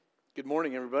Good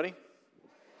morning, everybody.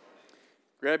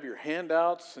 Grab your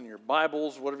handouts and your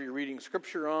Bibles, whatever you're reading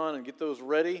Scripture on, and get those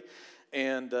ready.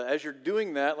 And as you're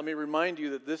doing that, let me remind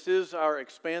you that this is our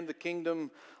Expand the Kingdom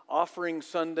Offering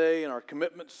Sunday and our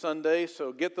Commitment Sunday.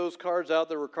 So get those cards out.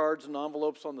 There were cards and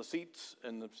envelopes on the seats,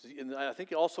 and I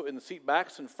think also in the seat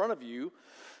backs in front of you.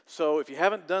 So if you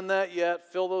haven't done that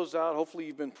yet, fill those out. Hopefully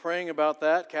you've been praying about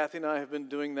that. Kathy and I have been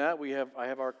doing that. I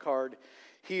have our card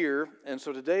here. And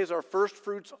so today is our First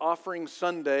Fruits Offering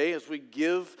Sunday as we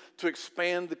give to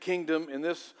expand the kingdom in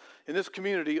this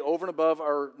community over and above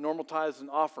our normal tithes and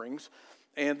offerings.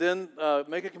 And then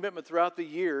make a commitment throughout the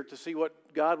year to see what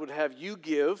God would have you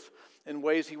give in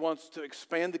ways He wants to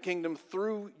expand the kingdom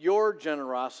through your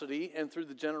generosity and through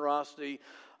the generosity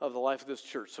of the life of this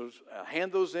church. So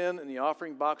hand those in the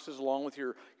offering boxes along with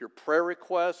your prayer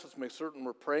requests. Let's make certain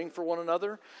we're praying for one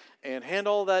another. And hand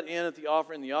all that in at the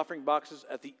offering boxes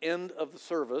at the end of the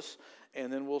service.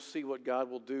 And then we'll see what God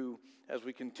will do as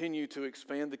we continue to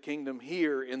expand the kingdom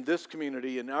here in this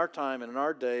community, in our time and in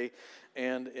our day,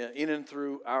 and in and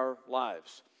through our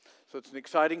lives. So it's an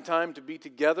exciting time to be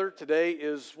together. Today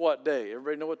is what day?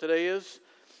 Everybody know what today is?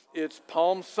 It's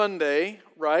Palm Sunday,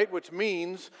 right? Which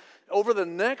means over the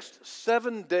next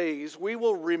 7 days, we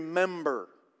will remember.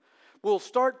 We'll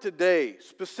start today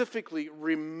specifically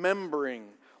remembering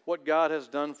what God has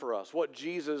done for us, what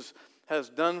Jesus has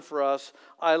done for us.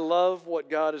 I love what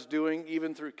God is doing,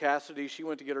 even through Cassidy. She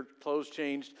went to get her clothes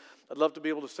changed. I'd love to be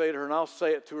able to say to her, and I'll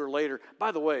say it to her later.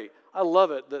 By the way, I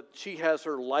love it that she has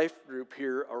her life group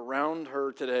here around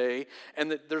her today, and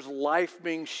that there's life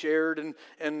being shared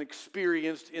and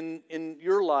experienced in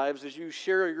your lives as you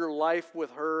share your life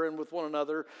with her and with one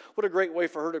another. What a great way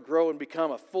for her to grow and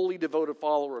become a fully devoted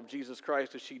follower of Jesus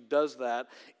Christ as she does that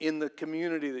in the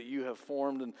community that you have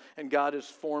formed and God is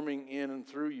forming in and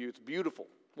through you. It's beautiful,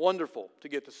 wonderful to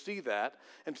get to see that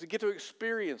and to get to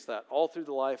experience that all through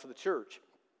the life of the church.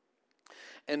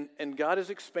 And God is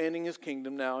expanding His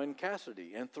kingdom now in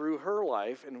Cassidy and through her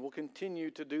life, and will continue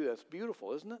to do that. It's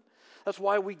beautiful, isn't it? That's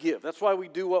why we give. That's why we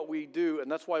do what we do,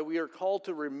 and that's why we are called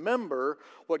to remember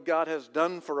what God has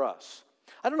done for us.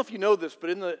 I don't know if you know this, but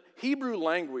in the Hebrew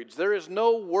language, there is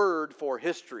no word for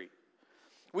history.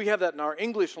 We have that in our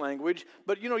English language,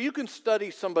 but you can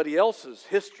study somebody else's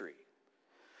history.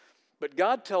 But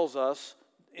God tells us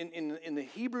in the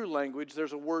Hebrew language,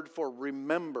 there's a word for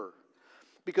remember.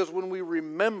 Because when we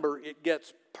remember, it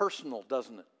gets personal,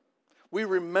 doesn't it? We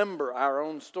remember our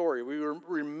own story. We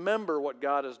remember what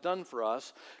God has done for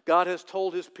us. God has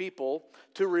told His people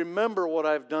to remember what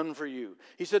I've done for you.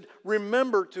 He said,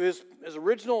 remember to His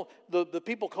original, the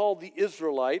people called the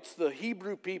Israelites, the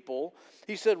Hebrew people.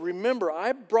 He said, remember,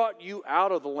 I brought you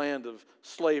out of the land of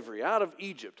slavery, out of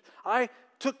Egypt. I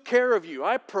took care of you.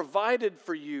 I provided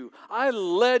for you. I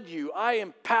led you. I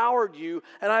empowered you.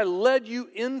 And I led you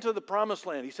into the promised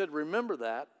land. He said, remember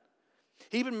that.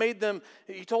 He even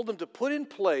he told them to put in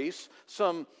place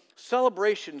some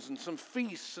celebrations and some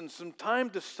feasts and some time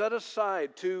to set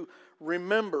aside to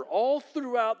remember all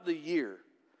throughout the year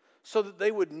so that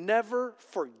they would never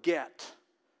forget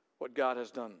what God has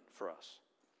done for us.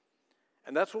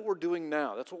 And that's what we're doing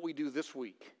now. That's what we do this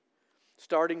week.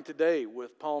 Starting today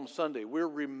with Palm Sunday, we're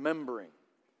remembering.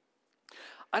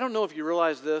 I don't know if you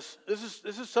realize this. This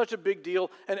is such a big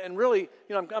deal. And really,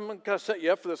 I'm going to kind of set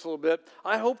you up for this a little bit.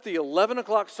 I hope the 11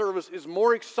 o'clock service is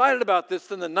more excited about this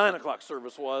than the 9 o'clock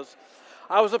service was.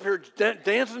 I was up here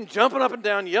dancing, jumping up and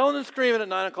down, yelling and screaming at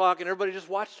 9 o'clock, and everybody just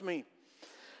watched me.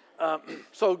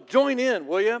 So join in,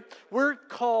 will you? We're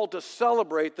called to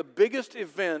celebrate the biggest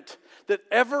event that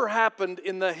ever happened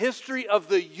in the history of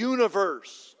the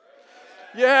universe.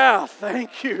 Yeah,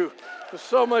 thank you. It's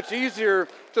so much easier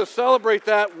to celebrate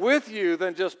that with you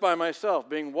than just by myself,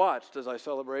 being watched as I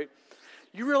celebrate.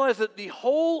 You realize that the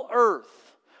whole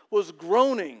earth was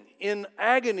groaning in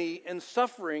agony and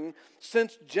suffering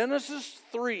since Genesis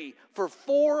 3 for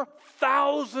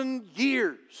 4,000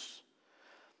 years.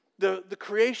 The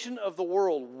creation of the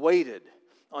world waited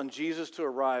on Jesus to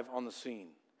arrive on the scene.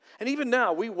 And even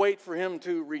now, we wait for Him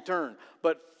to return.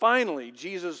 But finally,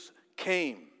 Jesus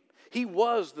came. He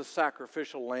was the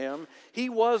sacrificial lamb. He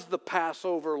was the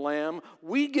Passover lamb.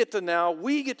 We get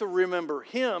to remember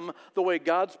Him the way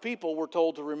God's people were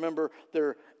told to remember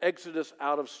their exodus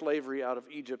out of slavery, out of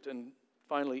Egypt, and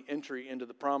finally entry into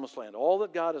the promised land. All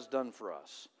that God has done for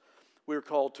us, we're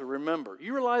called to remember.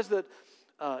 You realize that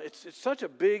it's such a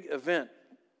big event.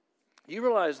 You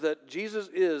realize that Jesus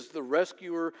is the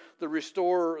rescuer, the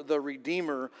restorer, the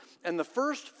redeemer, and the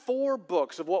first 4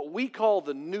 books of what we call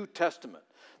the New Testament.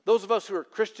 Those of us who are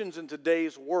Christians in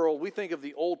today's world, we think of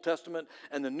the Old Testament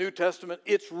and the New Testament.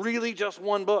 It's really just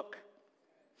one book.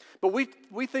 But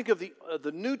we think of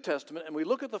the New Testament and we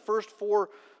look at the first 4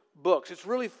 books. It's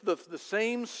really the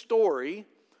same story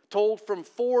told from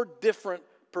 4 different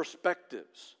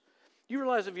perspectives. You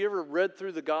realize, if you ever read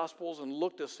through the Gospels and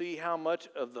looked to see how much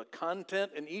of the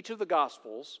content in each of the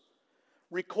Gospels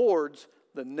records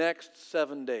the next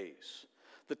 7 days,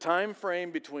 the time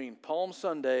frame between Palm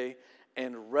Sunday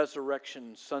and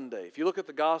Resurrection Sunday. If you look at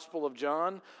the Gospel of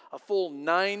John, a full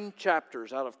 9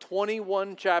 chapters out of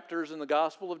 21 chapters in the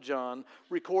Gospel of John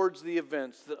records the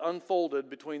events that unfolded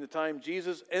between the time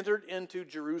Jesus entered into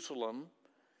Jerusalem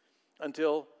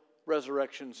until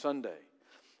Resurrection Sunday.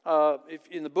 If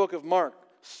in the book of Mark,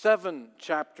 7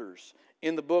 chapters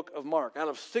in the book of Mark. Out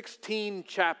of 16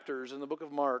 chapters in the book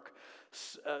of Mark,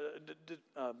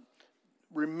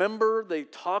 remember, they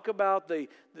talk about, they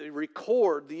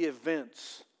record the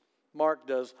events, Mark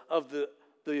does, of the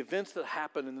events that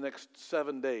happen in the next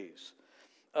 7 days.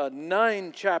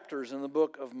 9 chapters in the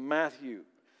book of Matthew,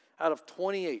 out of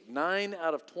 28. 9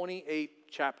 out of 28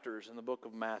 chapters in the book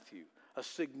of Matthew. A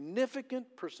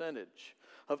significant percentage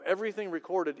of everything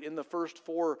recorded in the first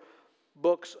 4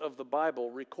 books of the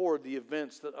Bible record the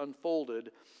events that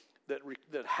unfolded,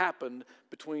 that happened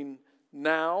between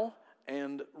now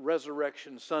and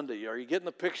Resurrection Sunday. Are you getting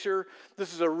the picture?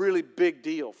 This is a really big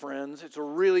deal, friends. It's a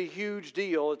really huge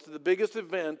deal. It's the biggest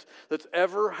event that's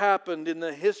ever happened in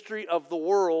the history of the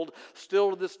world. Still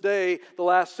to this day, the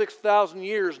last 6,000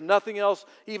 years, nothing else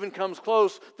even comes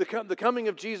close. The coming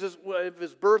of Jesus, of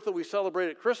his birth that we celebrate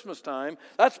at Christmas time,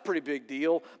 that's a pretty big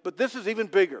deal. But this is even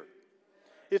bigger.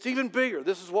 It's even bigger.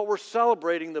 This is what we're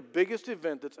celebrating, the biggest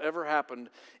event that's ever happened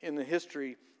in the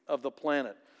history of the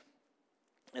planet.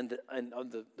 And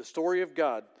the story of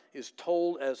God is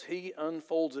told as he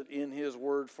unfolds it in his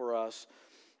word for us.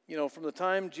 You know, from the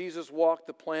time Jesus walked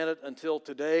the planet until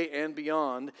today and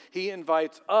beyond, he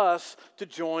invites us to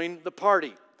join the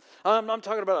party. I'm not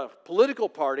talking about a political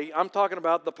party. I'm talking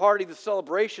about the party, the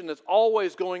celebration that's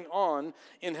always going on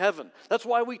in heaven. That's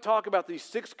why we talk about these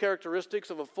 6 characteristics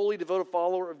of a fully devoted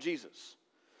follower of Jesus.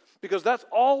 Because that's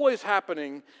always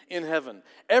happening in heaven.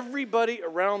 Everybody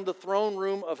around the throne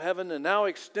room of heaven, and now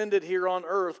extended here on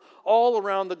earth, all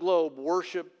around the globe,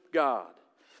 worship God.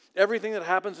 Everything that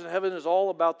happens in heaven is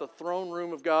all about the throne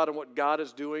room of God and what God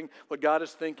is doing, what God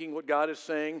is thinking, what God is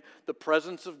saying, the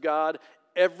presence of God.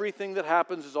 Everything that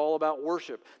happens is all about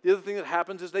worship. The other thing that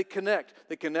happens is they connect.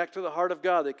 They connect to the heart of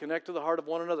God. They connect to the heart of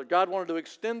one another. God wanted to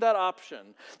extend that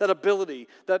option, that ability,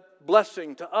 that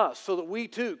blessing to us so that we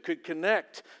too could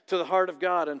connect to the heart of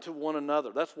God and to one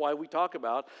another. That's why we talk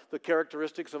about the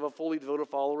characteristics of a fully devoted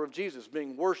follower of Jesus,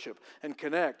 being worship and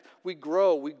connect. We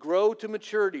grow to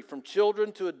maturity, from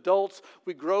children to adults.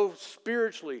 We grow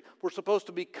spiritually. We're supposed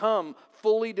to become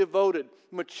fully devoted,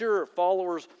 mature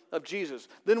followers of Jesus.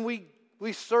 Then we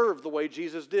serve the way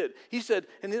Jesus did. He said,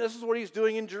 and this is what he's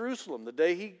doing in Jerusalem, the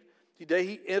day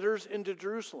he enters into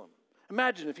Jerusalem.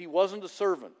 Imagine if he wasn't a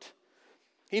servant.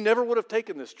 He never would have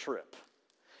taken this trip.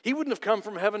 He wouldn't have come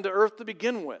from heaven to earth to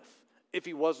begin with if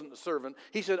he wasn't a servant.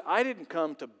 He said, I didn't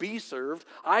come to be served.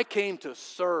 I came to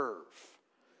serve.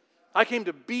 I came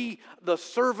to be the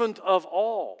servant of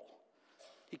all.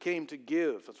 He came to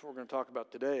give. That's what we're going to talk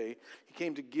about today. He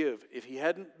came to give. If he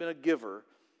hadn't been a giver,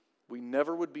 we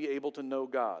never would be able to know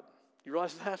God. You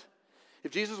realize that?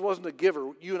 If Jesus wasn't a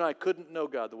giver, you and I couldn't know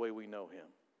God the way we know him.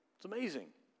 It's amazing.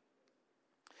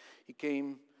 He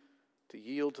came to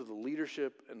yield to the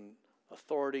leadership and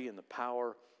authority and the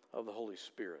power of the Holy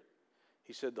Spirit.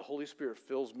 He said, the Holy Spirit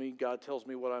fills me. God tells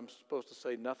me what I'm supposed to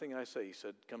say. Nothing I say, he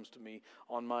said, comes to me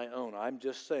on my own. I'm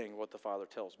just saying what the Father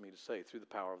tells me to say through the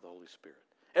power of the Holy Spirit.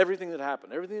 Everything that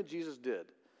happened, everything that Jesus did,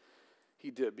 he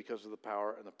did because of the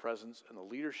power and the presence and the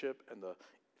leadership and the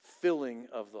filling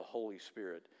of the Holy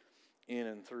Spirit in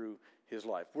and through his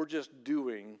life. We're just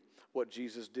doing what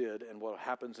Jesus did and what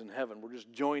happens in heaven. We're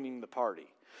just joining the party.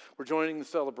 We're joining the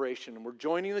celebration, and we're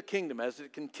joining the kingdom as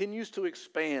it continues to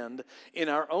expand in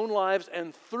our own lives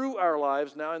and through our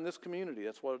lives now in this community.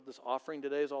 That's what this offering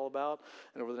today is all about.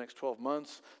 And over the next 12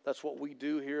 months, that's what we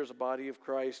do here as a body of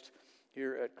Christ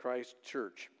here at Christ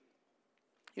Church.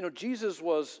 You know, Jesus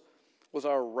was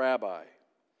our rabbi.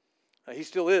 He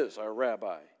still is our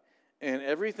rabbi. And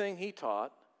everything he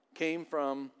taught came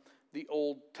from the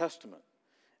Old Testament.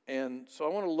 And so I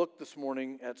want to look this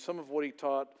morning at some of what he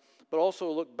taught, but also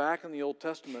look back in the Old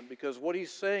Testament, because what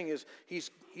he's saying is he's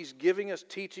giving us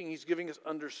teaching, he's giving us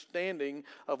understanding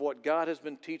of what God has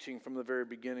been teaching from the very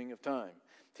beginning of time.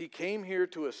 He came here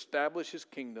to establish his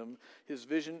kingdom. His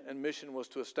vision and mission was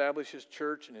to establish his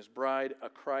church and his bride, a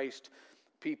Christ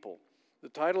people. The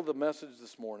title of the message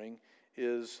this morning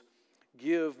is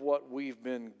Give What We've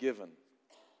Been Given.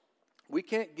 We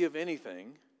can't give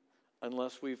anything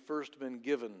unless we've first been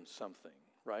given something,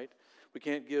 right? We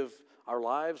can't give our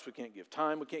lives, we can't give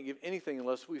time, we can't give anything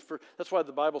unless we first. That's why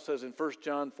the Bible says in 1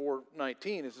 John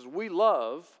 4:19, it says, we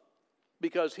love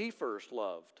because he first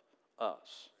loved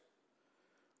us.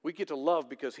 We get to love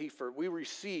because we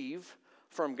receive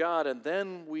from God, and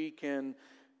then we can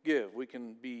give. We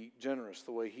can be generous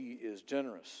the way he is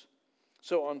generous.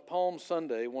 So on Palm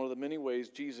Sunday, one of the many ways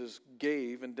Jesus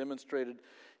gave and demonstrated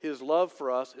his love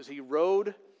for us is he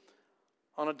rode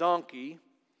on a donkey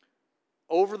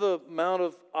over the Mount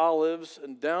of Olives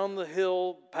and down the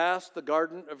hill past the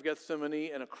Garden of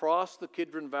Gethsemane and across the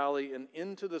Kidron Valley and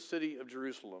into the city of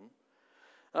Jerusalem.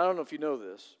 I don't know if you know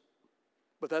this,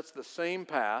 but that's the same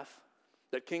path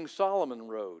that King Solomon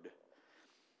rode.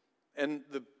 And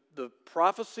the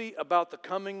prophecy about the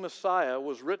coming Messiah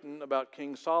was written about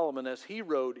King Solomon as he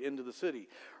rode into the city.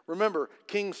 Remember,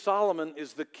 King Solomon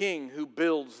is the king who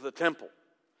builds the temple.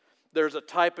 There's a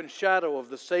type and shadow of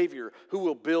the Savior who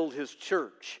will build his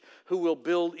church, who will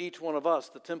build each one of us,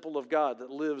 the temple of God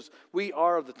that lives. We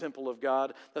are the temple of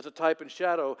God. That's a type and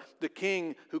shadow. The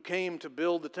king who came to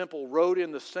build the temple rode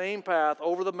in the same path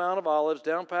over the Mount of Olives,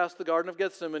 down past the Garden of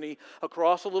Gethsemane,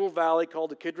 across a little valley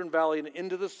called the Kidron Valley, and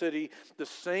into the city. The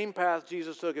same path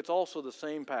Jesus took. It's also the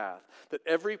same path that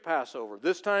every Passover,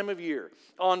 this time of year,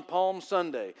 on Palm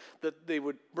Sunday, that they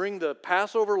would bring the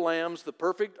Passover lambs, the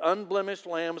perfect, unblemished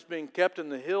lambs being kept in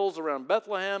the hills around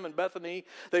Bethlehem and Bethany.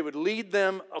 They would lead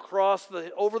them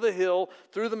over the hill,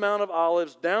 through the Mount of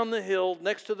Olives, down the hill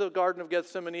next to the Garden of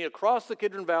Gethsemane, across the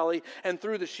Kidron Valley, and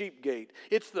through the sheep gate.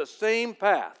 It's the same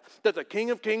path that the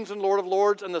King of Kings and Lord of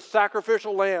Lords and the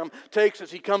sacrificial lamb takes as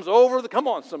he comes over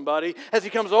as he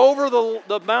comes over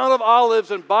the Mount of Olives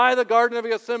and by the Garden of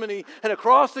Gethsemane and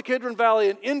across the Kidron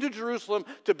Valley and into Jerusalem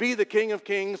to be the King of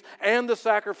Kings and the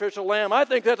sacrificial lamb. I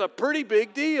think that's a pretty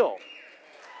big deal.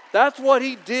 That's what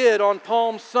he did on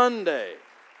Palm Sunday.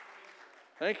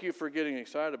 Thank you for getting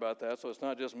excited about that, so it's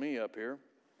not just me up here.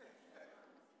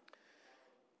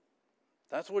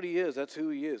 That's what he is. That's who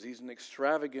he is. He's an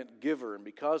extravagant giver, and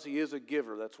because he is a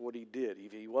giver, that's what he did.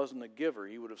 If he wasn't a giver,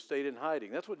 he would have stayed in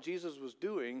hiding. That's what Jesus was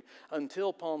doing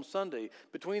until Palm Sunday.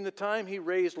 Between the time he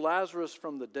raised Lazarus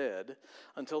from the dead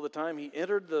until the time he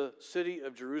entered the city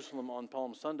of Jerusalem on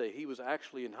Palm Sunday, he was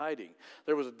actually in hiding.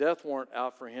 There was a death warrant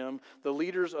out for him. The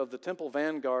leaders of the temple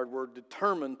vanguard were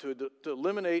determined to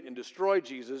eliminate and destroy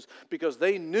Jesus because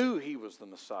they knew he was the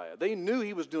Messiah. They knew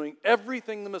he was doing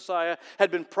everything the Messiah had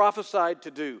been prophesied to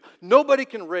do. Nobody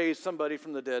can raise somebody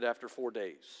from the dead after 4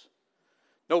 days.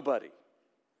 Nobody.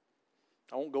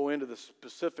 I won't go into the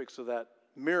specifics of that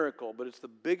miracle, but it's the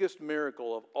biggest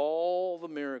miracle of all the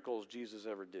miracles Jesus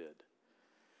ever did.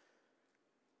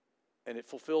 And it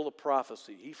fulfilled a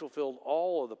prophecy. He fulfilled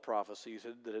all of the prophecies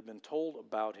that had been told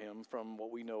about him from what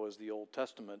we know as the Old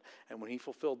Testament. And when he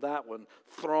fulfilled that one,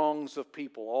 throngs of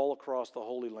people all across the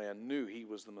Holy Land knew he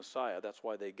was the Messiah. That's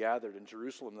why they gathered in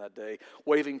Jerusalem that day,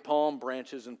 waving palm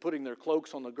branches and putting their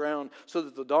cloaks on the ground so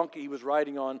that the donkey he was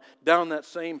riding on down that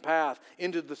same path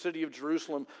into the city of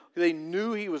Jerusalem, they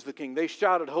knew he was the king. They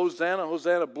shouted, "Hosanna,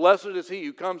 Hosanna, blessed is he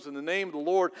who comes in the name of the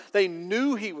Lord." They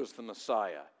knew he was the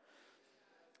Messiah.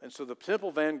 And so the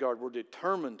temple vanguard were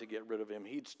determined to get rid of him.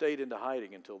 He'd stayed into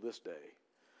hiding until this day.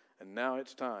 And now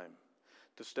it's time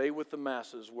to stay with the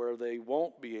masses where they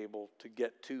won't be able to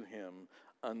get to him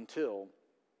until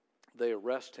they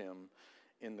arrest him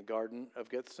in the Garden of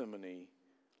Gethsemane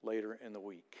later in the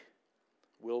week.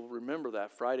 We'll remember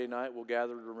that. Friday night we'll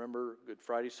gather to remember Good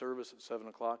Friday service at 7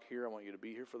 o'clock here. I want you to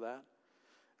be here for that.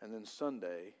 And then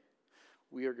Sunday,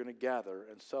 we are going to gather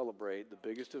and celebrate the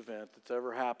biggest event that's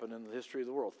ever happened in the history of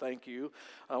the world. Thank you.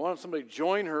 I want somebody to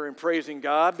join her in praising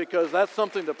God because that's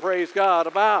something to praise God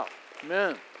about.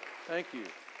 Amen. Thank you.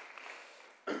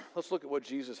 Let's look at what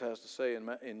Jesus has to say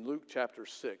in Luke chapter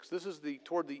 6. This is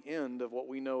toward the end of what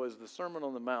we know as the Sermon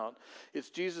on the Mount. It's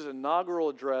Jesus' inaugural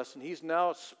address, and he's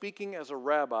now speaking as a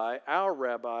rabbi, our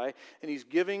rabbi, and he's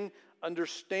giving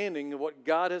understanding of what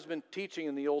God has been teaching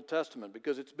in the Old Testament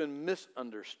because it's been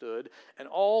misunderstood. And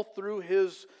all through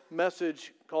his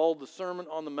message called the Sermon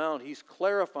on the Mount, he's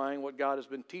clarifying what God has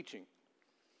been teaching.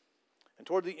 And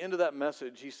toward the end of that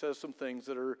message, he says some things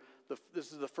that are,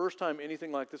 this is the first time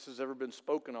anything like this has ever been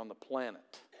spoken on the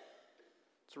planet.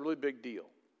 It's a really big deal.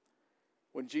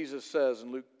 When Jesus says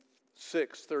in Luke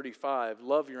 6:35,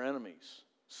 love your enemies.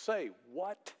 Say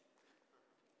what?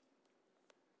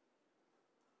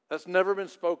 That's never been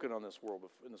spoken in this world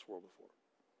before.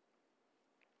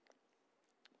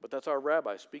 But that's our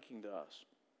rabbi speaking to us.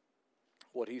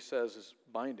 What he says is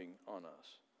binding on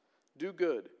us. Do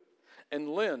good and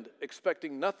lend,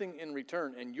 expecting nothing in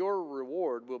return, and your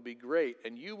reward will be great,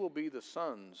 and you will be the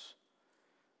sons.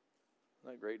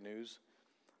 Isn't that great news?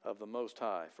 Of the Most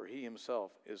High, for he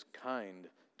himself is kind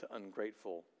to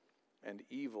ungrateful and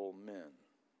evil men.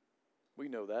 We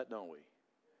know that, don't we?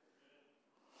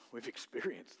 We've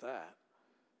experienced that.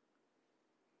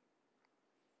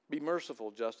 Be merciful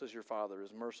just as your Father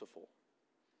is merciful.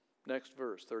 Next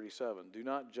verse, 37. Do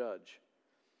not judge,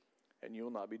 and you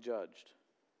will not be judged.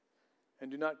 And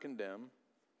do not condemn,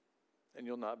 and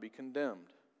you'll not be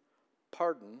condemned.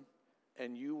 Pardon,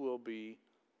 and you will be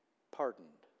pardoned.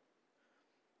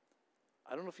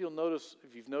 I don't know if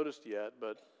you've noticed yet,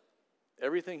 but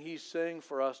everything he's saying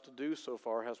for us to do so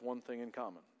far has one thing in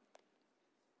common.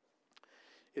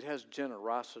 It has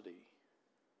generosity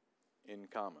in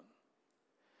common.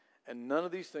 And none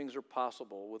of these things are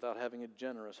possible without having a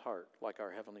generous heart like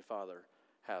our Heavenly Father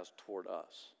has toward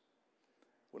us.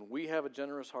 When we have a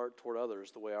generous heart toward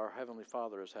others the way our Heavenly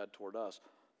Father has had toward us,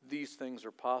 these things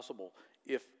are possible.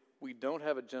 If we don't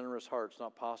have a generous heart, it's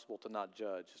not possible to not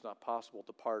judge. It's not possible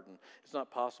to pardon. It's not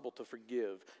possible to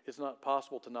forgive. It's not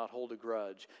possible to not hold a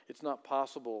grudge. It's not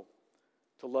possible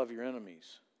to love your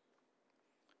enemies.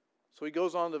 So he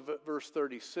goes on to verse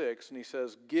 36, and he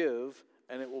says, give,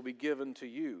 and it will be given to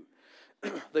you.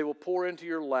 They will pour into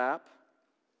your lap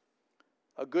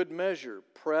a good measure,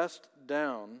 pressed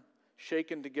down,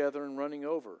 shaken together, and running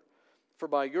over. For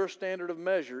by your standard of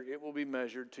measure, it will be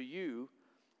measured to you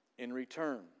in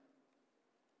return.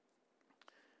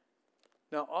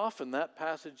 Now, often that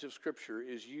passage of Scripture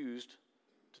is used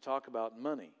to talk about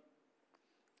money.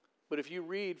 But if you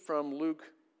read from Luke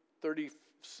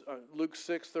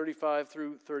 6, 35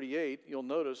 through 38, you'll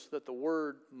notice that the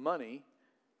word money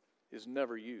is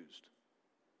never used.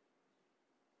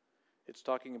 It's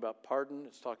talking about pardon,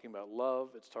 it's talking about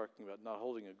love, it's talking about not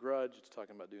holding a grudge, it's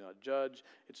talking about do not judge,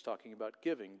 it's talking about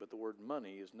giving, but the word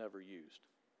money is never used.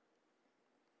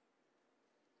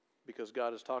 Because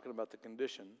God is talking about the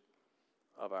condition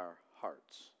of our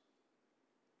hearts,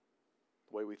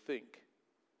 the way we think.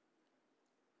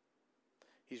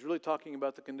 He's really talking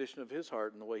about the condition of his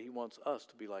heart and the way he wants us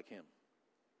to be like him.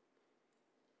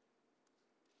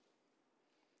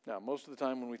 Now, most of the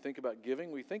time when we think about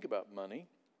giving, we think about money.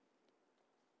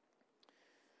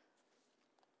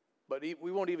 But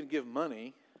we won't even give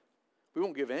money. We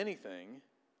won't give anything,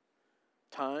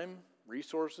 time,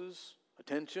 resources,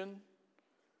 attention,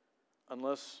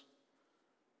 unless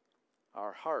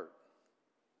our heart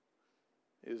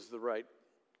is the right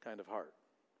kind of heart.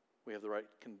 We have the right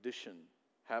condition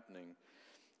happening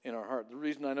in our heart. The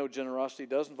reason I know generosity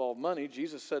does involve money,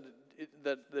 Jesus said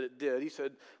that it did. He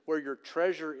said, where your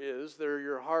treasure is, there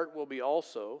your heart will be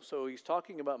also. So he's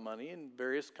talking about money and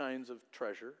various kinds of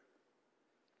treasure.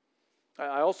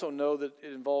 I also know that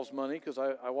it involves money because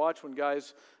I watch when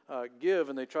guys give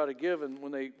and they try to give, and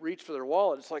when they reach for their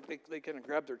wallet, it's like they kind of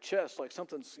grab their chest like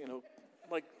something's,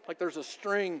 like there's a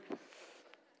string.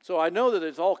 So I know that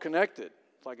it's all connected.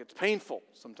 It's like it's painful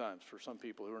sometimes for some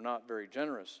people who are not very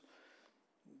generous.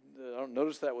 I don't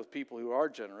notice that with people who are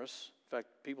generous. In fact,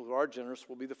 people who are generous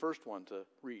will be the first one to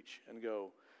reach and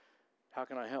go, how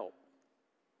can I help?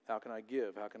 How can I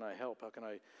give? How can I help? How can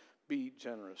I be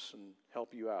generous and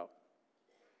help you out?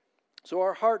 So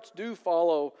our hearts do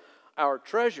follow our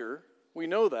treasure. We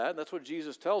know that. That's what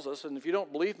Jesus tells us. And if you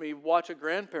don't believe me, watch a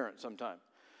grandparent sometime.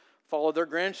 Follow their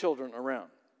grandchildren around.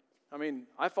 I mean,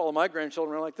 I follow my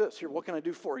grandchildren around like this. Here, what can I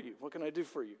do for you? What can I do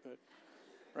for you?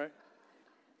 Right?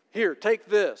 Here, take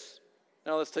this.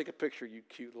 Now let's take a picture, you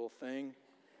cute little thing.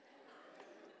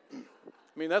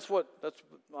 I mean,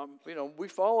 we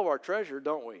follow our treasure,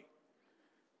 don't we?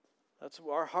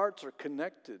 Our hearts are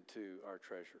connected to our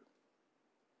treasure.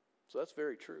 So that's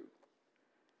very true.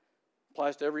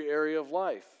 Applies to every area of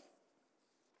life.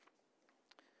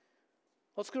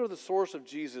 Let's go to the source of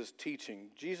Jesus' teaching.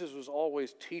 Jesus was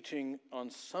always teaching on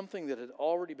something that had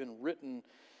already been written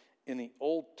in the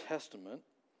Old Testament.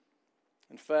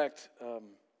 In fact,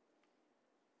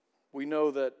 we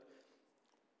know that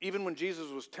even when Jesus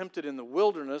was tempted in the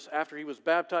wilderness, after he was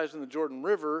baptized in the Jordan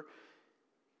River,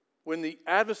 when the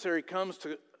adversary comes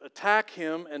to attack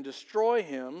him and destroy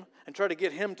him and try to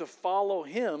get him to follow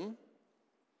him,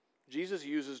 Jesus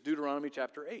uses Deuteronomy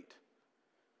chapter 8.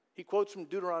 He quotes from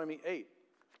Deuteronomy 8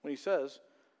 when he says,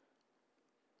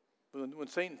 when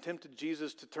Satan tempted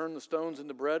Jesus to turn the stones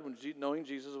into bread, knowing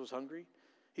Jesus was hungry,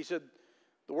 he said,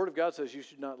 the Word of God says you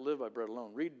should not live by bread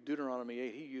alone. Read Deuteronomy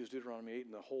 8. He used Deuteronomy 8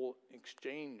 in the whole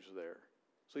exchange there.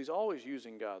 So he's always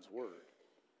using God's Word.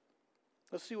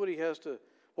 Let's see what he has to,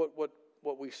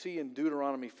 what we see in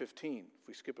Deuteronomy 15. If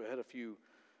we skip ahead a few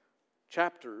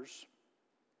chapters,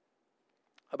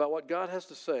 about what God has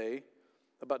to say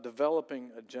about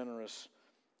developing a generous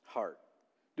heart.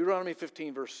 Deuteronomy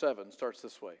 15, verse 7 starts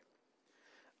this way.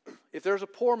 If there's a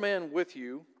poor man with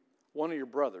you, one of your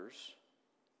brothers,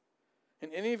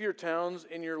 in any of your towns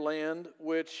in your land,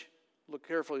 which, look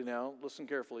carefully now, listen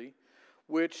carefully,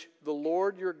 which the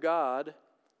Lord your God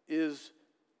is,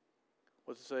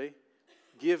 what's it say?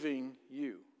 Giving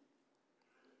you.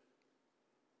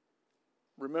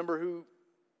 Remember who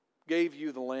gave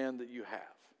you the land that you have.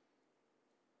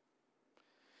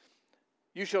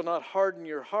 You shall not harden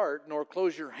your heart, nor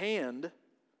close your hand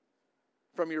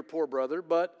from your poor brother,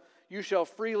 but you shall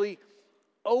freely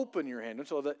open your hand. Don't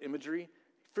you love that imagery?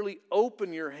 Freely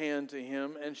open your hand to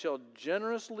him, and shall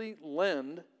generously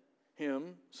lend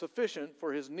him sufficient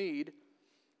for his need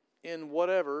in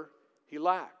whatever he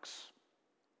lacks.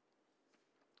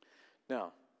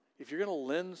 Now, if you're going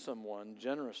to lend someone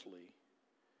generously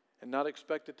and not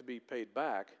expect it to be paid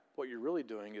back, what you're really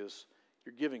doing is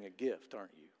you're giving a gift,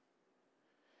 aren't you?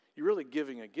 You're really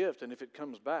giving a gift, and if it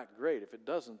comes back, great. If it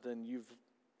doesn't, then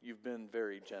you've been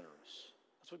very generous.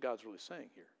 That's what God's really saying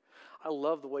here. I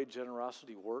love the way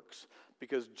generosity works,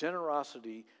 because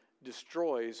generosity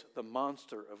destroys the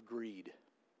monster of greed.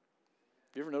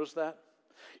 You ever notice that?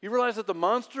 You realize that the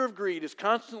monster of greed is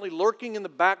constantly lurking in the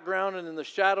background and in the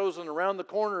shadows and around the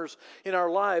corners in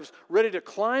our lives, ready to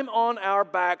climb on our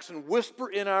backs and whisper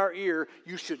in our ear,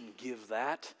 you shouldn't give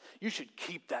that. You should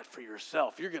keep that for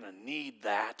yourself. You're going to need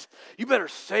that. You better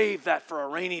save that for a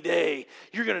rainy day.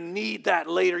 You're going to need that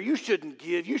later. You shouldn't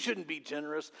give. You shouldn't be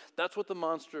generous. That's what the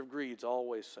monster of greed is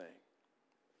always saying.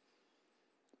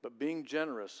 But being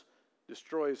generous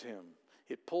destroys him.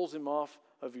 It pulls him off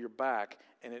of your back,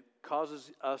 and it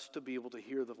causes us to be able to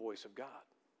hear the voice of God.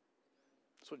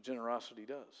 That's what generosity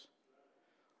does.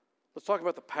 Let's talk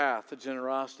about the path to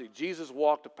generosity. Jesus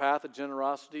walked a path of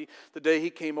generosity the day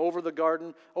he came over the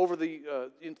garden,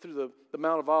 in through the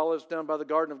Mount of Olives, down by the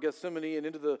Garden of Gethsemane, and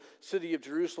into the city of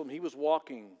Jerusalem. He was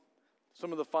walking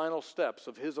some of the final steps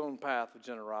of his own path of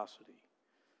generosity.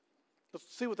 Let's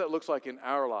see what that looks like in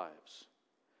our lives.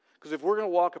 Because if we're going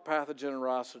to walk a path of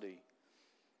generosity,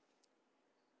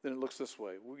 then it looks this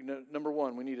way. Number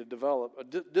one, we need to develop,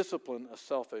 discipline a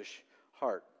selfish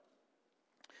heart.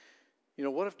 You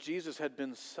know, what if Jesus had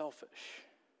been selfish?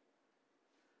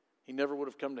 He never would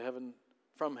have come to heaven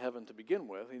from heaven to begin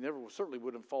with. He certainly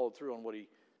wouldn't have followed through on what he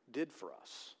did for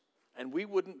us. And we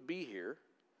wouldn't be here.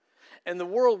 And the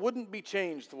world wouldn't be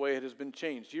changed the way it has been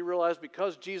changed. Do you realize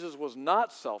because Jesus was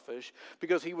not selfish,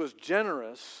 because he was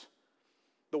generous,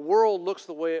 the world looks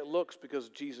the way it looks because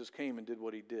Jesus came and did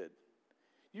what he did.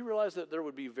 You realize that there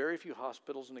would be very few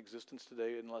hospitals in existence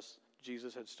today unless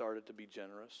Jesus had started to be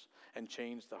generous and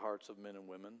changed the hearts of men and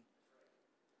women?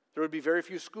 There would be very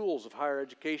few schools of higher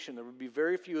education. There would be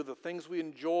very few of the things we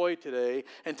enjoy today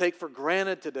and take for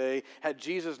granted today had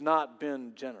Jesus not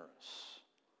been generous.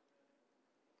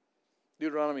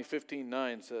 Deuteronomy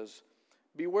 15:9 says,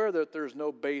 beware that there is no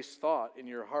base thought in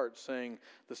your heart, saying,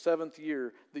 the seventh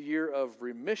year, the year of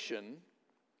remission,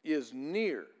 is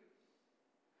near,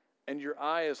 and your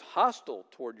eye is hostile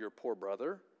toward your poor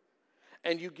brother,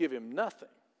 and you give him nothing.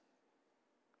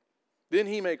 Then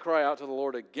he may cry out to the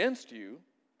Lord against you,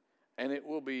 and it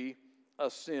will be a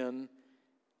sin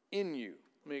in you.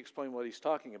 Let me explain what he's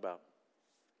talking about.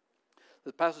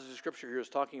 The passage of Scripture here is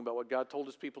talking about what God told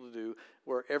his people to do,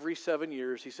 where every 7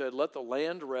 years he said, let the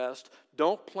land rest,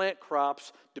 don't plant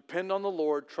crops, depend on the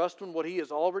Lord, trust in what he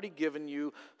has already given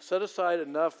you, set aside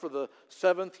enough for the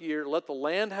 7th year, let the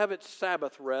land have its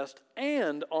Sabbath rest,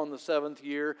 and on the 7th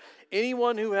year,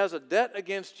 anyone who has a debt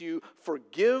against you,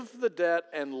 forgive the debt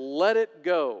and let it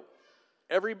go.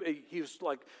 He's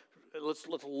like, let's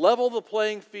level the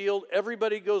playing field,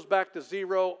 everybody goes back to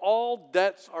zero, all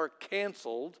debts are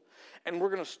canceled, and we're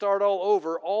going to start all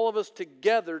over, all of us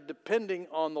together, depending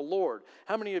on the Lord.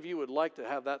 How many of you would like to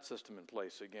have that system in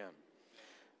place again?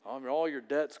 I mean, all your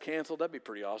debts canceled, that'd be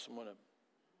pretty awesome, wouldn't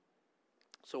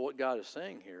it? So what God is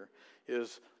saying here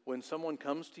is when someone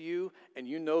comes to you and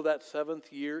you know that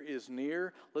 7th year is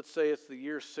near, let's say it's the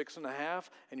year 6.5,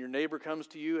 and your neighbor comes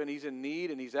to you and he's in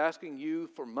need and he's asking you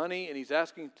for money and he's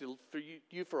asking for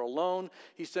you for a loan.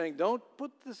 He's saying, don't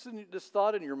put this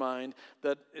thought in your mind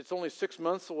that it's only 6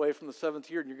 months away from the 7th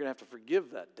year and you're going to have to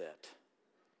forgive that debt.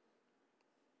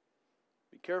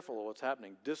 Be careful of what's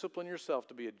happening. Discipline yourself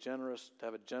to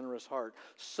have a generous heart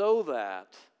so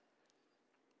that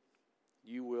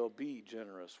you will be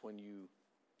generous when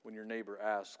your neighbor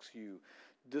asks you.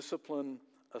 Discipline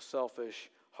a selfish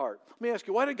heart. Let me ask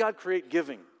you, why did God create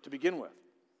giving to begin with?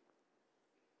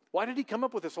 Why did he come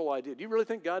up with this whole idea? Do you really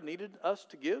think God needed us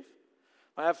to give?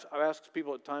 I've asked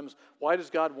people at times, why does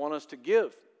God want us to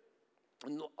give?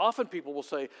 And often people will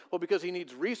say, well, because he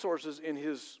needs resources in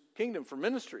his kingdom for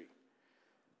ministry.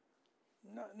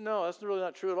 No, that's really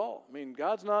not true at all. I mean,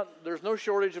 there's no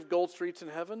shortage of gold streets in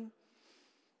heaven.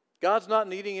 God's not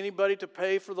needing anybody to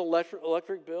pay for the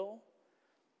electric bill.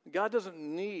 God doesn't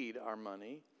need our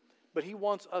money, but he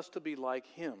wants us to be like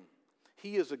him.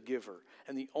 He is a giver.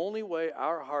 And the only way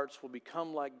our hearts will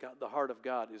become like God, the heart of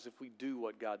God, is if we do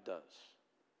what God does.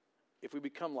 If we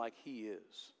become like he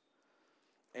is.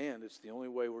 And it's the only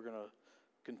way we're going to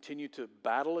continue to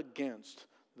battle against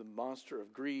the monster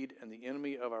of greed and the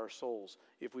enemy of our souls.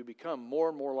 If we become more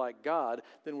and more like God,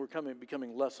 then we're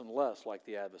becoming less and less like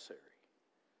the adversary.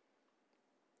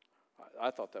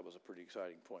 I thought that was a pretty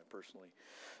exciting point, personally.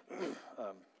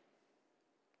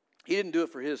 He didn't do it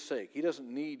for his sake. He doesn't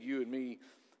need you and me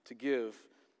to give.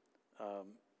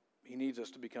 He needs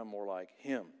us to become more like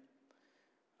him.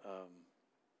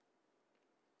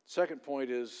 Second point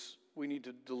is we need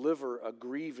to deliver a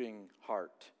grieving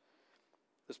heart.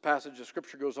 This passage of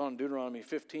Scripture goes on in Deuteronomy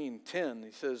 15:10.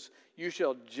 He says, you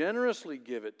shall generously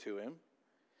give it to him,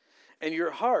 and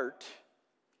your heart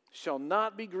shall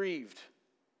not be grieved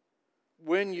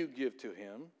when you give to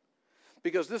him,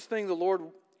 because this thing the Lord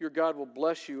your God will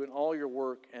bless you in all your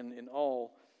work and in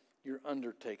all your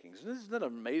undertakings. Isn't that an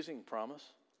amazing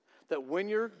promise? That when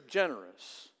you're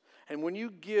generous, and when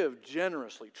you give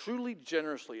generously, truly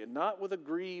generously, and not with a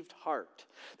grieved heart,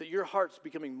 that your heart's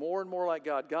becoming more and more like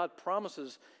God, God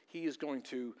promises he is going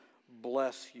to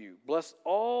bless you. Bless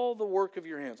all the work of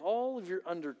your hands, all of your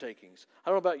undertakings. I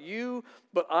don't know about you,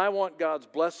 but I want God's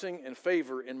blessing and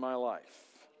favor in my life.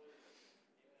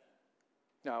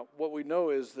 Now, what we know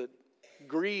is that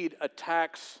greed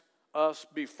attacks us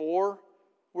before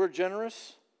we're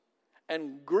generous,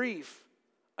 and grief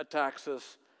attacks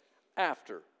us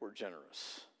after we're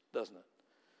generous, doesn't it?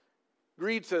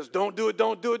 Greed says, don't do it,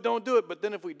 don't do it, don't do it. But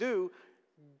then if we do,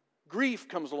 grief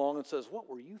comes along and says, what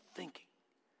were you thinking?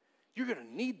 You're going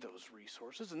to need those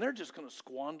resources, and they're just going to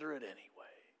squander it anyway.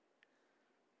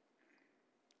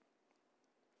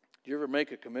 Do you ever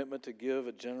make a commitment to give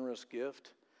a generous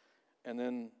gift, and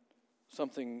then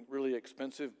something really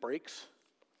expensive breaks?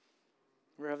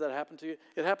 Ever have that happen to you?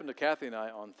 It happened to Kathy and I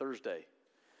on Thursday.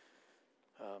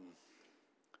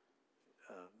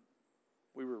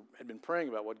 We had been praying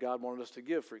about what God wanted us to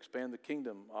give for Expand the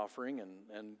Kingdom offering,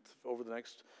 and over the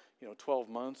next 12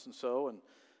 months and so. And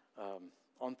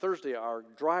on Thursday, our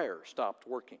dryer stopped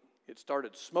working. It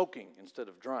started smoking instead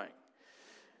of drying,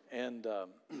 and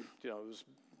it was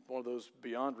one of those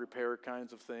beyond repair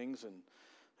kinds of things. And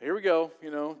here we go,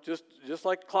 just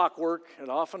like clockwork. It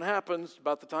often happens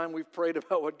about the time we've prayed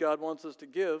about what God wants us to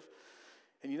give.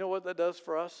 And you know what that does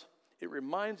for us? It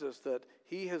reminds us that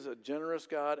he is a generous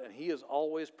God, and he has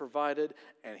always provided,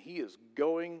 and he is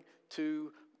going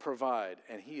to provide.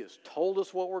 And he has told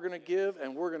us what we're going to give,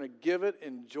 and we're going to give it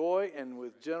in joy and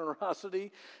with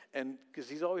generosity, and because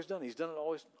he's always done it. He's done it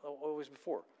always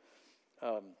before.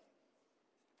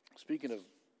 Speaking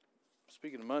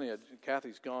of money,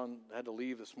 Kathy's had to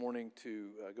leave this morning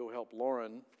to go help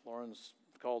Lauren. Lauren's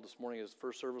called this morning as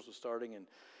first service was starting, and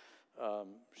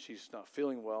she's not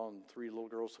feeling well, and 3 little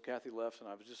girls. So Kathy left, and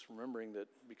I was just remembering that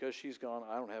because she's gone,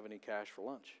 I don't have any cash for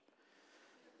lunch.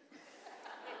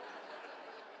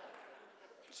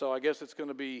 So I guess it's going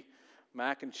to be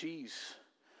mac and cheese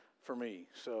for me.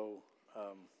 So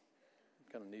I'm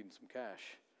kind of needing some cash.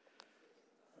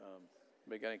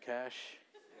 Anybody got any cash?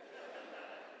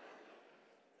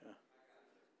 Yeah.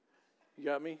 You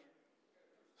got me?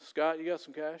 Scott, you got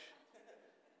some cash?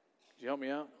 Could you help me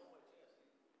out?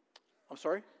 I'm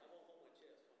sorry?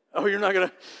 Oh,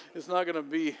 it's not going to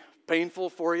be painful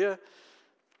for you?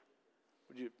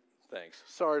 Thanks.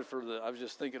 Sorry I was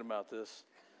just thinking about this.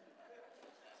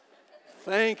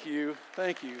 Thank you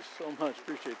so much.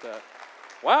 Appreciate that.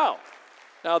 Wow.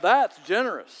 Now that's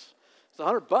generous. It's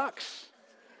 $100.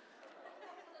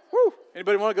 Woo.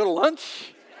 Anybody want to go to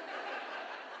lunch?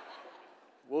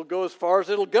 We'll go as far as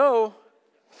it'll go.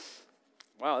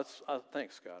 Wow,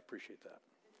 thanks, Scott. Appreciate that.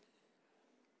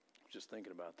 Just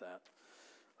thinking about that.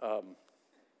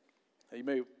 You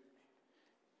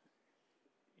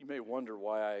may wonder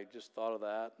why I just thought of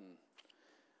that, and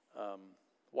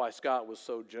why Scott was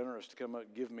so generous to come up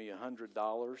and give me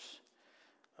 $100.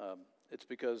 It's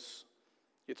because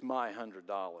it's my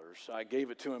 $100. I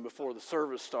gave it to him before the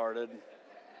service started.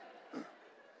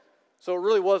 So it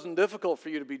really wasn't difficult for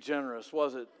you to be generous,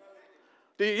 was it?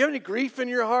 Do you have any grief in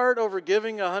your heart over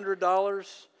giving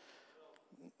 $100?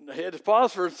 You had to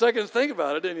pause for a second to think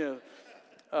about it, didn't you?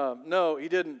 No, he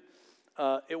didn't.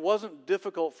 it wasn't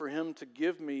difficult for him to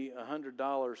give me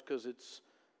 $100 because it's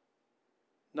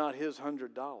not his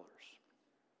 $100.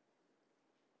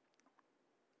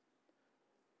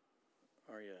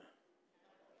 Are you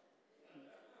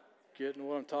getting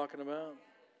what I'm talking about?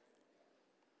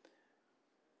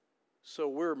 So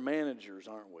we're managers,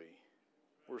 aren't we?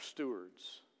 We're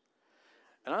stewards.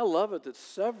 And I love it that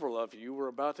several of you were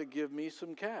about to give me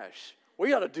some cash.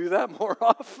 We ought to do that more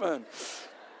often.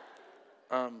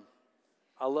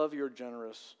 I love your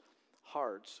generous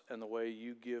hearts and the way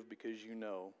you give because you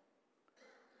know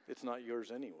it's not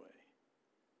yours anyway.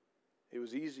 It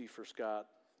was easy for Scott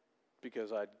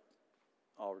because I'd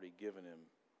already given him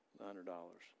the $100.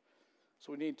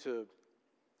 So we need to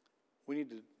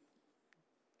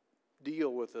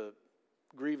deal with a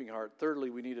grieving heart.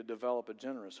 Thirdly, we need to develop a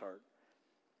generous heart.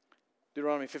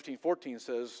 Deuteronomy 15:14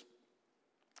 says,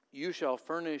 "You shall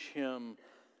furnish him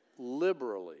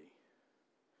liberally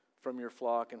from your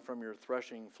flock and from your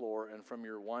threshing floor and from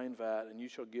your wine vat, and you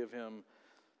shall give him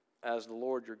as the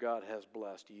Lord your God has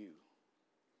blessed you."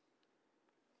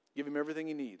 Give him everything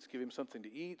he needs. Give him something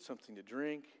to eat, something to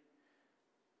drink.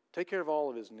 Take care of all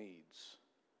of his needs.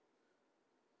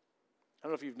 I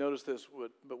don't know if you've noticed this,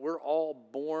 but we're all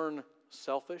born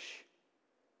selfish,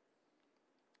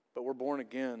 but we're born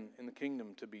again in the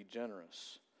kingdom to be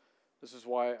generous. This is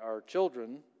why our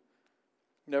children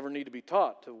never need to be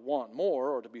taught to want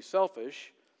more or to be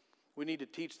selfish. We need to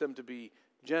teach them to be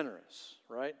generous,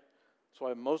 right? That's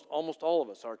why almost all of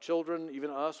us, our children, even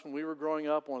us, when we were growing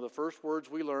up, one of the first words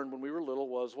we learned when we were little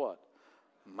was what?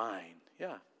 Mine.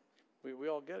 Yeah, we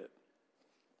all get it.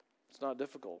 It's not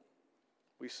difficult.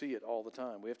 We see it all the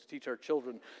time. We have to teach our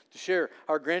children to share.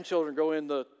 Our grandchildren go in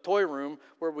the toy room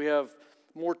where we have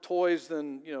more toys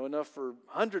than, enough for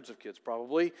hundreds of kids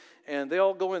probably, and they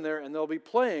all go in there and they'll be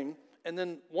playing, and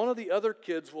then one of the other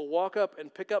kids will walk up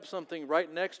and pick up something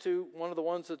right next to one of the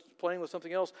ones that's playing with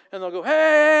something else, and they'll go,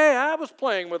 "Hey, I was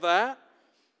playing with that."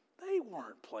 They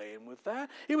weren't playing with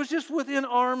that. It was just within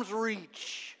arm's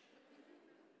reach.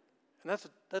 And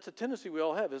that's a tendency we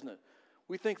all have, isn't it?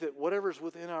 We think that whatever's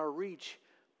within our reach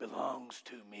belongs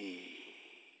to me.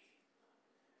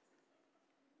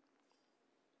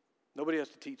 Nobody has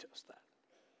to teach us that.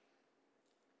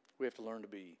 We have to learn to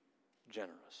be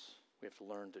generous. We have to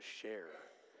learn to share.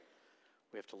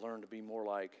 We have to learn to be more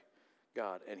like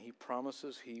God. And He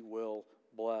promises He will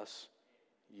bless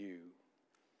you.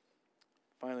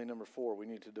 Finally, number 4, we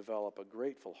need to develop a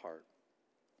grateful heart.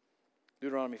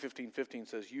 Deuteronomy 15:15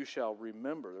 says, "You shall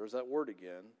remember," there's that word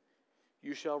again,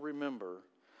 "you shall remember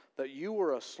that you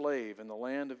were a slave in the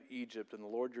land of Egypt, and the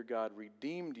Lord your God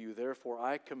redeemed you. Therefore,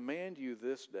 I command you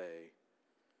this day,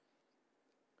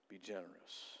 be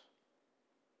generous."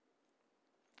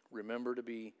 Remember to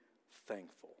be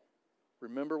thankful.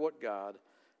 Remember what God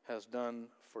has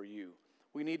done for you.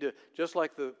 We need to, just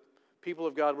like the people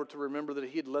of God were to remember that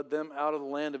He had led them out of the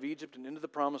land of Egypt and into the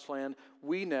promised land,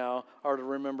 we now are to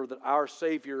remember that our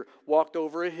Savior walked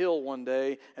over a hill one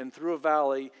day and through a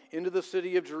valley into the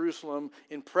city of Jerusalem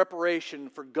in preparation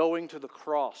for going to the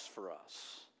cross for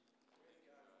us.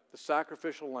 The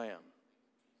sacrificial lamb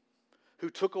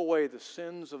who took away the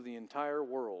sins of the entire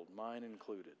world, mine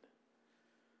included.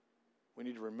 We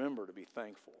need to remember to be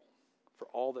thankful for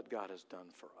all that God has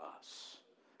done for us.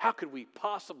 How could we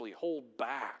possibly hold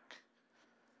back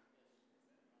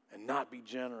and not be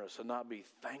generous and not be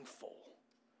thankful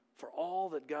for all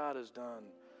that God has done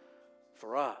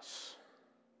for us?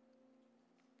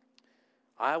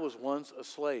 I was once a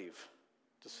slave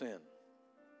to sin,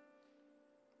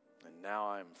 and now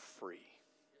I'm free.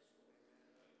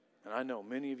 And I know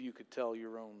many of you could tell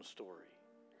your own story.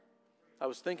 I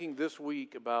was thinking this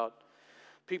week about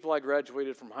people I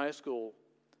graduated from high school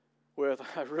with.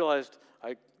 I realized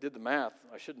I did the math.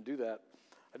 I shouldn't do that.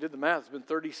 I did the math. It's been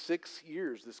 36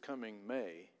 years this coming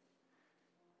May.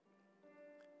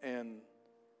 And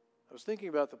I was thinking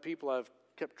about the people I've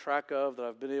kept track of, that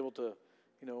I've been able to,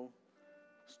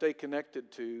 stay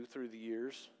connected to through the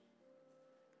years.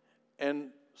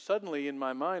 And suddenly in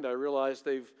my mind I realized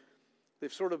they've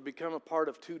sort of become a part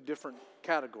of two different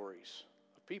categories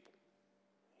of people.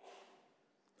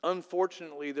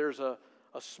 Unfortunately, there's a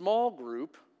small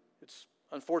group. It's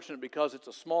unfortunate because it's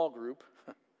a small group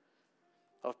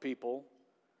of people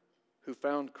who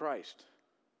found Christ.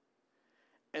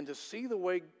 And to see the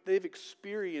way they've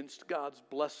experienced God's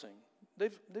blessing.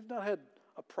 They've not had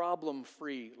a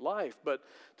problem-free life, but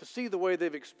to see the way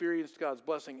they've experienced God's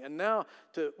blessing. And now,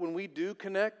 when we do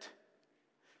connect,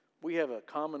 we have a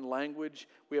common language.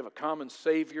 We have a common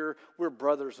Savior. We're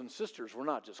brothers and sisters. We're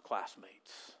not just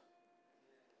classmates.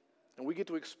 And we get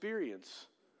to experience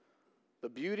the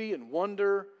beauty and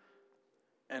wonder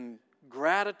and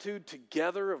gratitude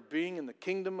together of being in the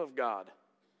kingdom of God.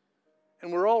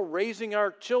 And we're all raising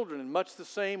our children in much the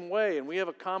same way, and we have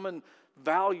a common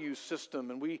value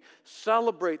system, and we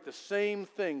celebrate the same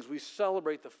things. We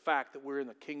celebrate the fact that we're in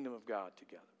the kingdom of God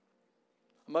together.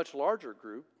 A much larger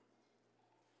group,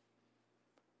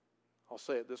 I'll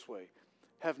say it this way,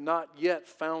 have not yet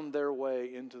found their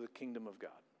way into the kingdom of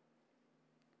God.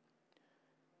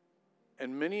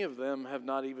 And many of them have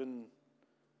not even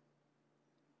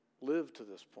lived to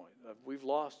this point. We've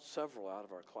lost several out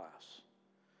of our class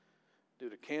due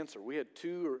to cancer. We had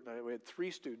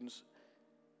 3 students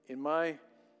in my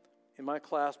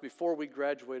class before we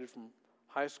graduated from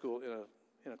high school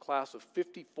in a class of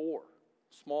 54,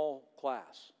 small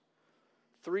class.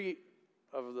 3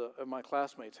 of my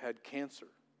classmates had cancer.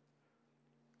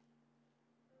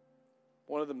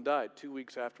 One of them died 2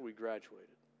 weeks after we graduated,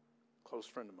 a close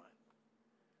friend of mine.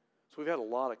 So we've had a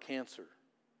lot of cancer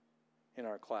in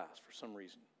our class for some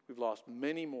reason. We've lost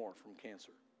many more from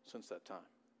cancer since that time.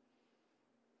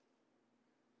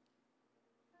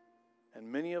 And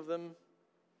many of them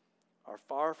are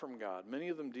far from God. Many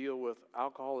of them deal with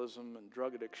alcoholism and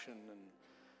drug addiction and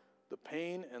the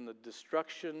pain and the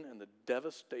destruction and the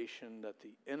devastation that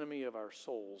the enemy of our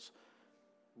souls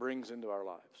brings into our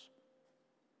lives.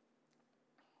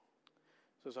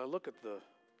 So as I look at the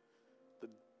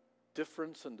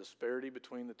difference and disparity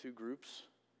between the two groups,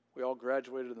 we all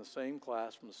graduated in the same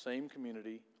class from the same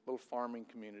community, little farming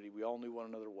community. We all knew one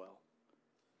another well.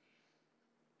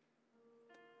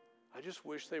 I just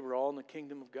wish they were all in the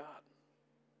kingdom of God.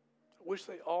 I wish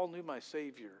they all knew my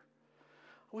Savior.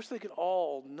 I wish they could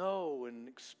all know and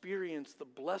experience the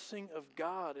blessing of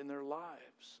God in their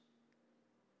lives.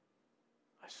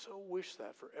 I so wish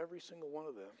that for every single one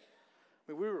of them.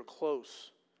 I mean, we were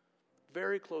close,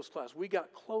 very close class. We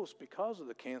got close because of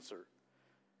the cancer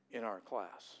in our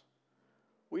class.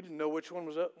 We didn't know which one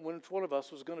of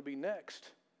us was going to be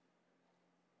next.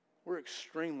 We're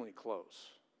extremely close.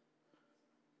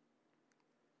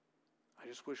 I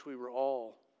just wish we were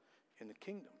all in the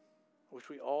kingdom. I wish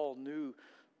we all knew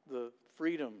the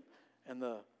freedom and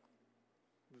the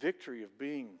victory of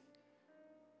being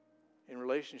in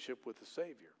relationship with the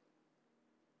Savior.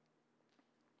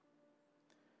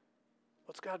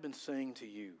 What's God been saying to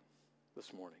you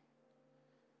this morning?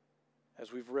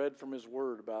 As we've read from His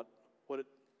Word about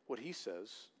what He says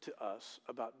to us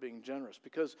about being generous.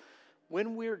 Because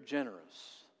when we're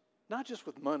generous, not just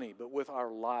with money, but with our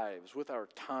lives, with our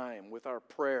time, with our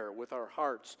prayer, with our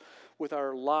hearts, with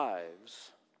our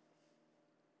lives,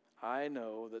 I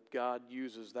know that God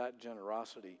uses that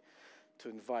generosity to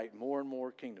invite more and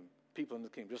more people into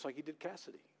the kingdom, just like He did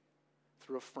Cassidy,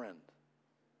 through a friend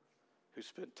who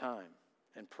spent time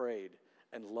and prayed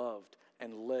and loved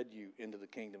and led you into the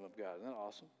kingdom of God. Isn't that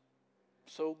awesome?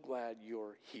 So glad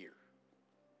you're here.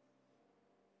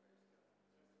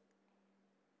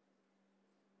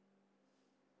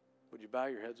 Would you bow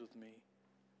your heads with me?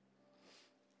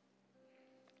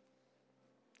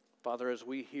 Father, as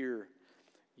we hear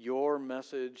your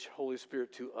message, Holy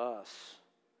Spirit, to us,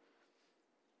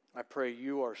 I pray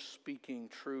you are speaking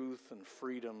truth and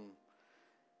freedom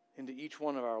into each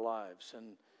one of our lives.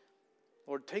 And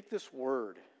Lord, take this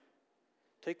word,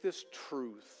 take this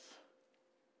truth,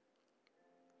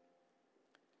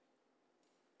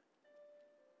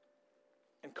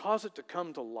 and cause it to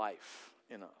come to life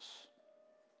in us,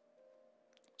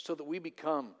 so that we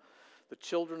become the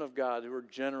children of God who are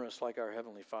generous like our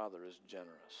Heavenly Father is generous.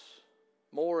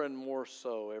 More and more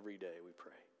so every day, we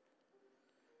pray.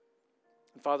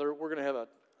 And Father, we're going to have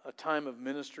a time of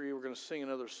ministry. We're going to sing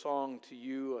another song to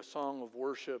you, a song of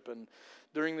worship. And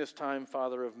during this time,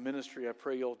 Father, of ministry, I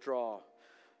pray you'll draw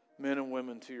men and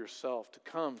women to yourself to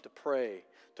come to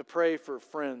pray for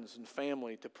friends and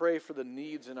family, to pray for the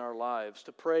needs in our lives,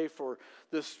 to pray for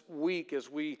this week as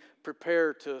we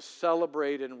prepare to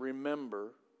celebrate and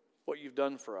remember what you've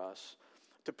done for us,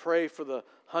 to pray for the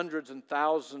hundreds and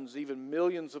thousands, even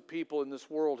millions of people in this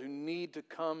world who need to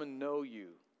come and know you,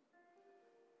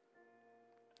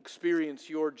 experience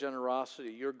your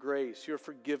generosity, your grace, your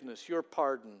forgiveness, your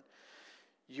pardon,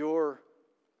 your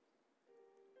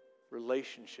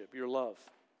relationship, your love.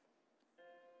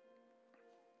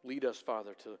 Lead us,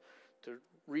 Father, to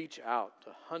reach out to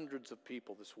hundreds of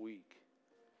people this week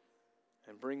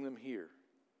and bring them here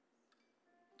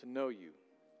to know you,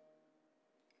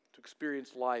 to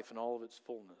experience life in all of its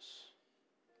fullness.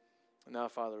 And now,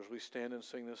 Father, as we stand and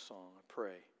sing this song, I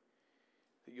pray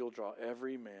that you'll draw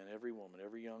every man, every woman,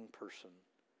 every young person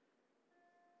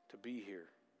to be here,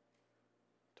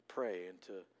 to pray and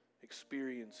to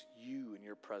experience you in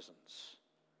your presence.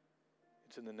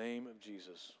 It's in the name of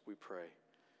Jesus we pray.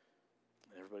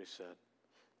 Everybody said,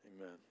 amen.